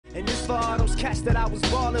for all those cats that I was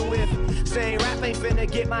ballin' with. Saying rap ain't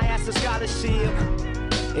finna get my ass a scholarship.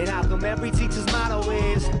 And how come every teacher's motto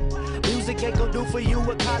is music ain't gon' do for you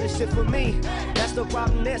what college did for me? That's the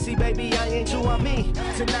problem there, see baby, I ain't you on me.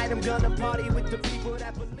 Tonight I'm gonna party with the people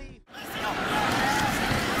that believe.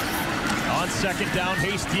 On second down,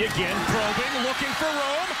 Hasty again, probing, looking for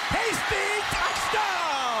room. Hasty,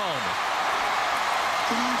 touchdown!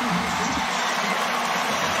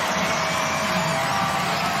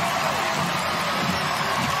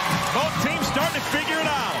 Both teams starting to figure it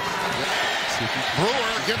out.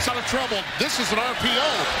 Brewer gets out of trouble. This is an RPO.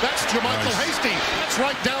 That's JaMycal Hasty. That's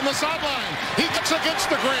right down the sideline. He gets against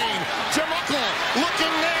the grain. JaMycal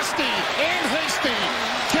looking nasty. And Hasty.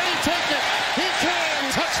 Can he take it? He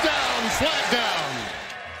can. Touchdown. Flag down.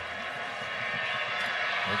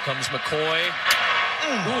 Here comes McCoy.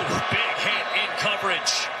 Ooh, big hit in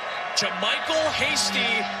coverage. JaMycal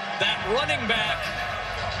Hasty, that running back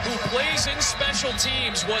who plays in special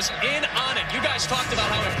teams, was in on it. You guys talked about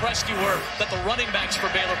how impressed you were that the running backs for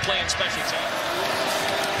Baylor play in special teams.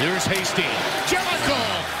 Here's Hasty. JaMycal,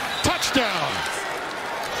 touchdown.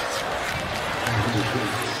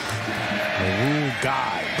 Ooh,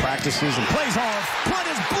 guy practices and plays off. Punt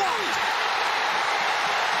is blocked.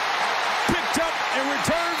 Picked up and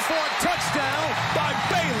returned for a touchdown by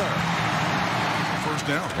Baylor.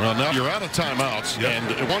 Down. Well, now you're out of timeouts,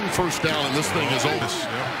 and one first down, and this thing is over.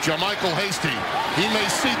 JaMycal Hasty, he may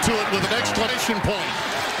see to it with an exclamation point.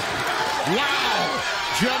 Wow!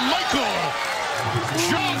 JaMycal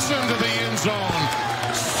jogs into the end zone.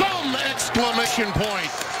 Some exclamation point.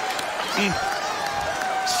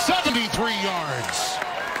 73 yards.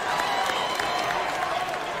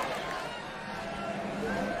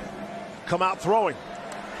 Come out throwing.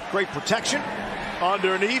 Great protection.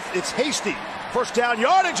 Underneath, it's Hasty. First down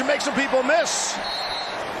yardage and make some people miss.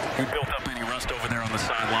 He built up any rust over there on the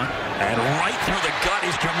sideline. And right through the gut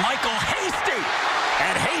is JaMycal Hasty.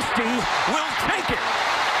 And Hasty will take it.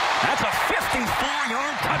 That's a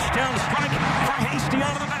 54-yard touchdown strike for Hasty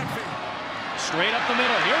out of the backfield. Straight up the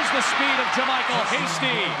middle. Here's the speed of JaMycal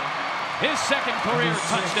Hasty. His second career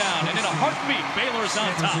touchdown. And in a heartbeat, Baylor's on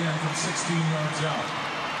top. 16 yards out.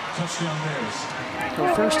 Touchdown Bears. So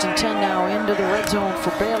 1st and 10 now into the red zone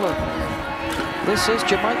for Baylor. This is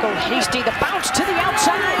JaMycal Hasty. The bounce to the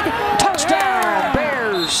outside. Touchdown,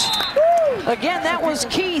 Bears. Again, that was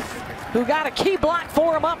Keith who got a key block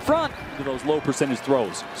for him up front. Those low percentage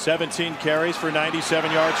throws. 17 carries for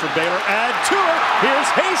 97 yards for Baylor. Add to it. Here's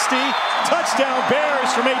Hasty. Touchdown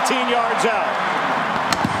Bears from 18 yards out.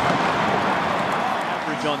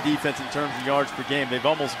 Average on defense in terms of yards per game. They've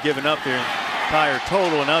almost given up their entire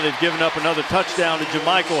total, and now they've given up another touchdown to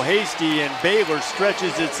JaMycal Hasty, and Baylor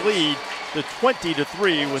stretches its lead to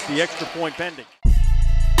 20-3 with the extra point pending.